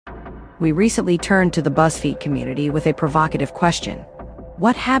We recently turned to the BuzzFeed community with a provocative question.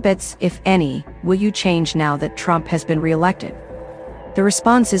 What habits, if any, will you change now that Trump has been reelected? The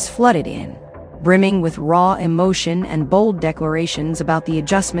responses flooded in, brimming with raw emotion and bold declarations about the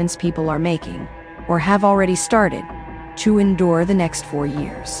adjustments people are making, or have already started, to endure the next 4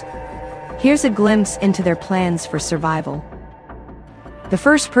 years. Here's a glimpse into their plans for survival. The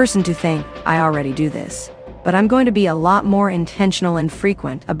first person to think, I already do this, but I'm going to be a lot more intentional and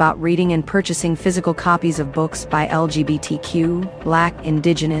frequent about reading and purchasing physical copies of books by LGBTQ, Black,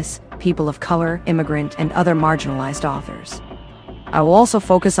 Indigenous, people of color, immigrant, and other marginalized authors. I will also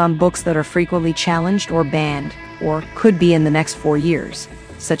focus on books that are frequently challenged or banned, or could be in the next 4 years,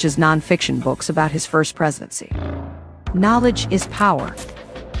 such as nonfiction books about his first presidency. Knowledge is power.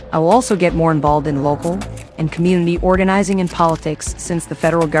 I will also get more involved in local and community organizing and politics since the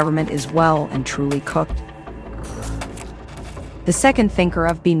federal government is well and truly cooked. The second thinker,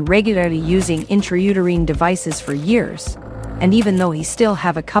 I've been regularly using intrauterine devices for years, and even though he still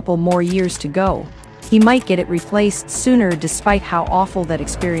have a couple more years to go, he might get it replaced sooner despite how awful that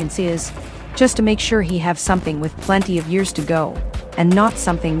experience is, just to make sure he have something with plenty of years to go, and not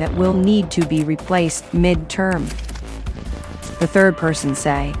something that will need to be replaced mid-term. The third person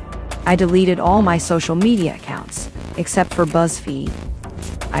say, I deleted all my social media accounts, except for BuzzFeed.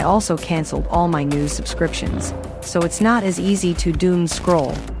 I also canceled all my news subscriptions, so it's not as easy to doom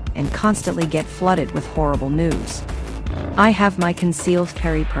scroll and constantly get flooded with horrible news. I have my concealed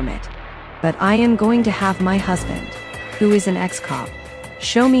carry permit, but I am going to have my husband, who is an ex-cop,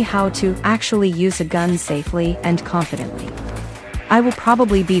 show me how to actually use a gun safely and confidently. I will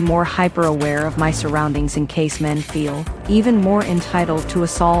probably be more hyper-aware of my surroundings in case men feel even more entitled to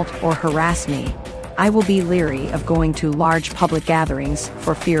assault or harass me. I will be leery of going to large public gatherings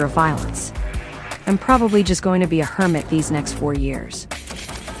for fear of violence. I'm probably just going to be a hermit these next 4 years.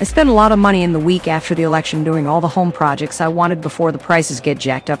 I spent a lot of money in the week after the election doing all the home projects I wanted before the prices get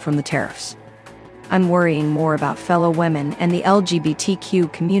jacked up from the tariffs. I'm worrying more about fellow women and the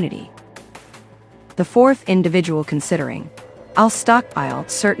LGBTQ community. The fourth individual considering, I'll stockpile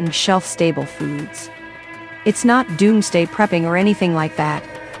certain shelf-stable foods. It's not doomsday prepping or anything like that,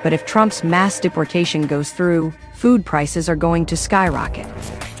 but if Trump's mass deportation goes through, food prices are going to skyrocket.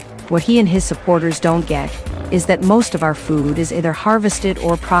 What he and his supporters don't get is that most of our food is either harvested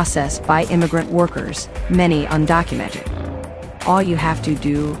or processed by immigrant workers, many undocumented. All you have to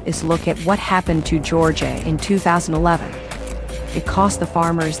do is look at what happened to Georgia in 2011. It cost the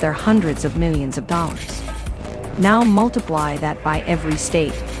farmers their hundreds of millions of dollars. Now multiply that by every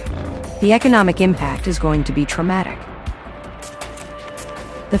state. The economic impact is going to be traumatic.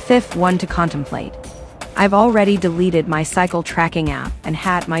 The fifth one to contemplate. I've already deleted my cycle tracking app and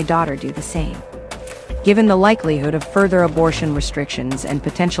had my daughter do the same. Given the likelihood of further abortion restrictions and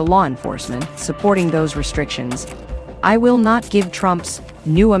potential law enforcement supporting those restrictions, I will not give Trump's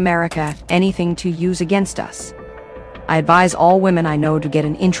New America anything to use against us. I advise all women I know to get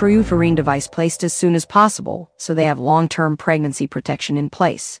an intrauterine device placed as soon as possible so they have long-term pregnancy protection in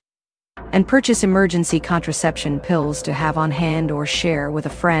place. And purchase emergency contraception pills to have on hand or share with a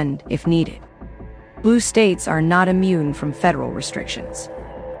friend if needed. Blue states are not immune from federal restrictions.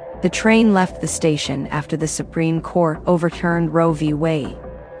 The train left the station after the Supreme Court overturned Roe v. Wade,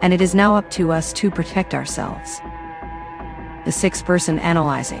 and it is now up to us to protect ourselves. The sixth person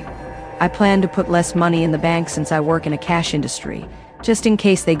analyzing. I plan to put less money in the bank since I work in a cash industry, just in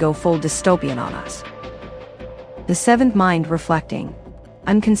case they go full dystopian on us. The seventh mind reflecting.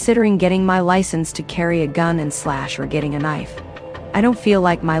 I'm considering getting my license to carry a gun and slash or getting a knife. I don't feel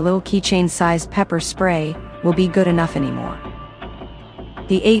like my little keychain-sized pepper spray will be good enough anymore.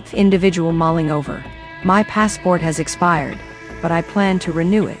 The eighth individual mulling over. My passport has expired, but I plan to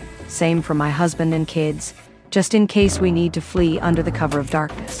renew it, same for my husband and kids, just in case we need to flee under the cover of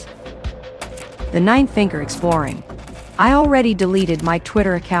darkness. The ninth thinker exploring. I already deleted my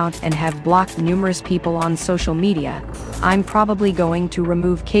Twitter account and have blocked numerous people on social media. I'm probably going to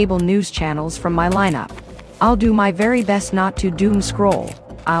remove cable news channels from my lineup. I'll do my very best not to doom scroll.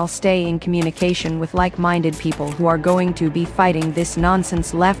 I'll stay in communication with like-minded people who are going to be fighting this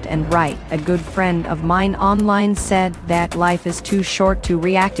nonsense left and right. A good friend of mine online said that life is too short to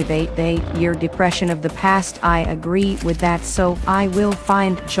reactivate the 8-year depression of the past. I agree with that, so I will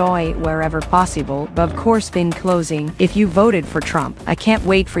find joy wherever possible. Of course, in closing, if you voted for Trump, I can't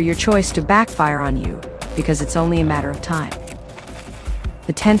wait for your choice to backfire on you, because it's only a matter of time.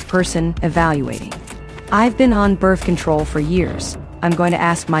 The 10th person evaluating. I've been on birth control for years. I'm going to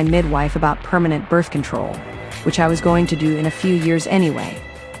ask my midwife about permanent birth control, which I was going to do in a few years anyway.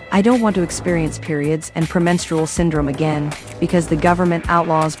 I don't want to experience periods and premenstrual syndrome again because the government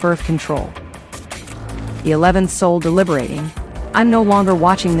outlaws birth control. The 11th soul deliberating. I'm no longer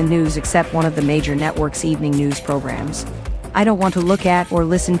watching the news except one of the major networks' evening news programs. I don't want to look at or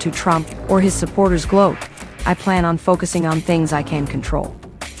listen to Trump or his supporters gloat. I plan on focusing on things I can control.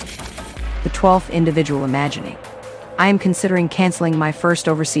 The 12th individual imagining. I am considering canceling my first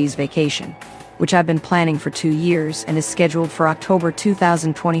overseas vacation, which I've been planning for 2 years and is scheduled for October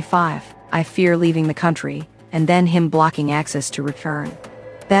 2025. I fear leaving the country, and then him blocking access to return.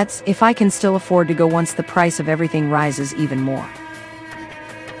 That's if I can still afford to go once the price of everything rises even more.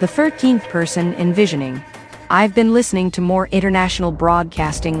 The 13th person envisioning. I've been listening to more international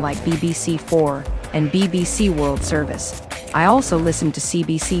broadcasting like BBC4 and BBC World Service. I also listen to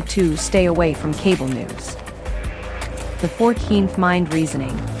CBC to stay away from cable news. The 14th mind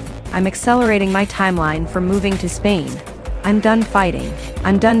reasoning. I'm accelerating my timeline for moving to Spain. I'm done fighting.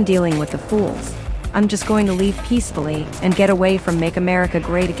 I'm done dealing with the fools. I'm just going to leave peacefully and get away from Make America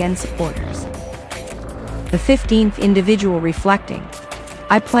Great Again supporters. The 15th individual reflecting.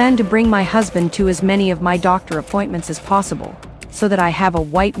 I plan to bring my husband to as many of my doctor appointments as possible, so that I have a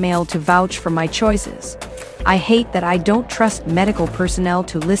white male to vouch for my choices. I hate that I don't trust medical personnel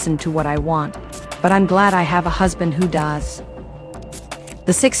to listen to what I want, but I'm glad I have a husband who does.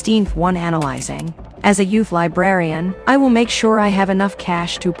 The 16th one analyzing. As a youth librarian, I will make sure I have enough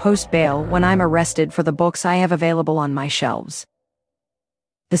cash to post bail when I'm arrested for the books I have available on my shelves.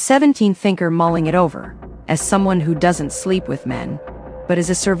 The 17th thinker mulling it over. As someone who doesn't sleep with men, but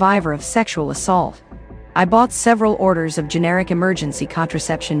is a survivor of sexual assault, I bought several orders of generic emergency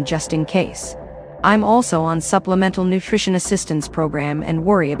contraception just in case. I'm also on supplemental nutrition assistance program and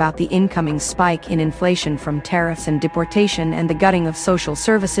worry about the incoming spike in inflation from tariffs and deportation and the gutting of social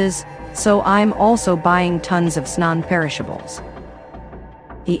services, so I'm also buying tons of non-perishables.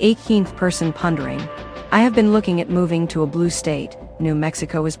 The 18th person pondering. I have been looking at moving to a blue state. New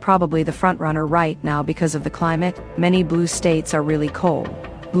Mexico is probably the frontrunner right now because of the climate. Many blue states are really cold.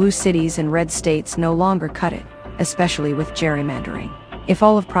 Blue cities and red states no longer cut it, especially with gerrymandering. If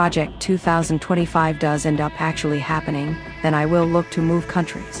all of Project 2025 does end up actually happening, then I will look to move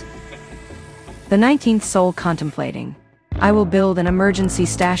countries. The 19th soul contemplating. I will build an emergency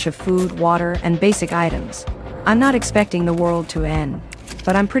stash of food, water, and basic items. I'm not expecting the world to end,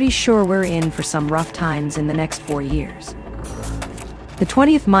 but I'm pretty sure we're in for some rough times in the next 4 years. The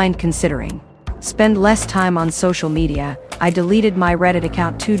 20th mind considering. Spend less time on social media. I deleted my Reddit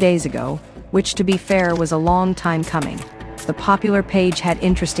account 2 days ago, which to be fair was a long time coming. The popular page had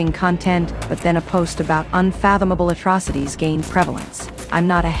interesting content, but then a post about unfathomable atrocities gained prevalence. I'm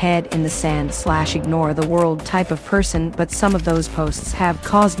not a head in the sand / ignore the world type of person, but some of those posts have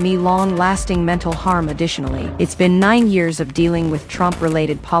caused me long-lasting mental harm. Additionally, it's been 9 years of dealing with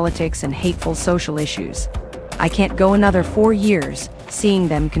Trump-related politics and hateful social issues. I can't go another 4 years seeing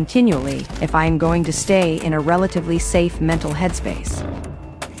them continually if I am going to stay in a relatively safe mental headspace.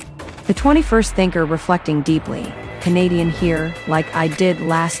 The 21st thinker reflecting deeply. Canadian here, like I did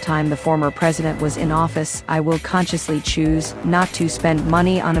last time the former president was in office, I will consciously choose not to spend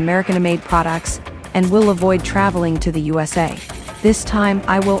money on American-made products and will avoid traveling to the USA. This time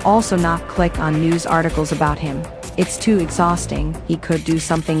I will also not click on news articles about him. It's too exhausting. He could do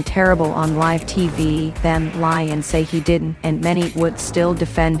something terrible on live TV, then lie and say he didn't, and many would still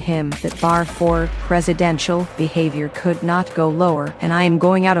defend him. That bar for presidential behavior could not go lower, and I am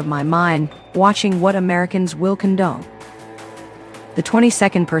going out of my mind watching what Americans will condone. The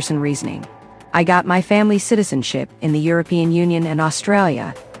 22nd person reasoning. I got my family citizenship in the European Union and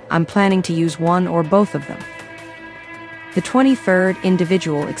Australia. I'm planning to use one or both of them. The 23rd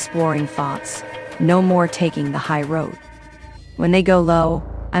individual exploring thoughts. No more taking the high road. When they go low,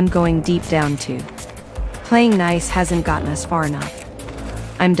 I'm going deep down too. Playing nice hasn't gotten us far enough.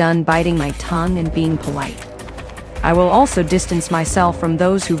 I'm done biting my tongue and being polite. I will also distance myself from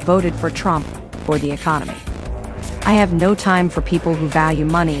those who voted for Trump for the economy. I have no time for people who value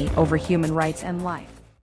money over human rights and life.